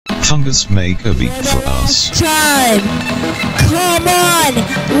Tungus, make a beat for us. Time! Come on!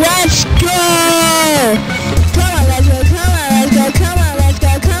 Let's go! Come on, let's go, come on, let's go, come on, let's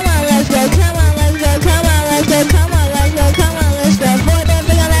go, come on, let's go, come on, let's go, come on, let's go, come on, let's go, come on, let's go, for the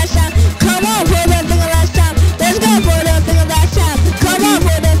finger last time. Come on, for the finger last time. Let's go for the finger last time. Come on,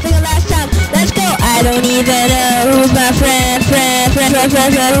 for the finger last time. Let's go. I don't even know who's my friend. Who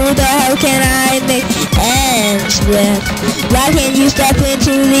the hell can I make ends with? Why can't you step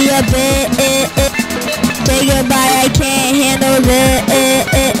into the abyss? Say goodbye, I can't handle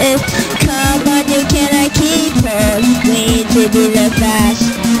this. Come on, you cannot keep hold. We need to be the fast.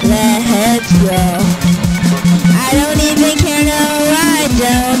 Let's go. I don't even care, no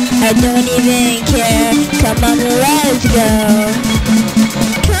I don't even care. Come on, let's go.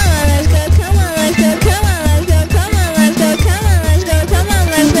 Come on, let's go, come on, let's go, come on, let's go, come on, let's go, come on, let's go, come on,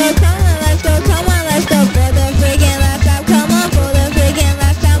 let's go, come on, let's go, come on, let's go, for the friggin' last time, come on, for the friggin'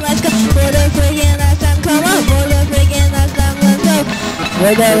 last time, let's go, for the friggin' last time, come on, for the friggin' last time, let's go,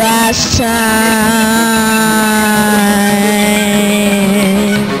 for the last time,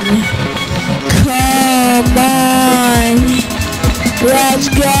 come on, let's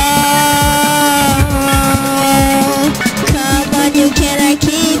go. You cannot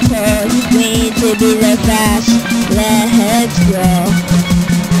keep hold. We need to be the fast. Let's go.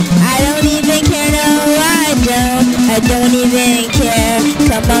 I don't even care, no I don't even care.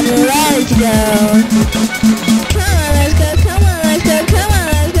 Come on, let's go.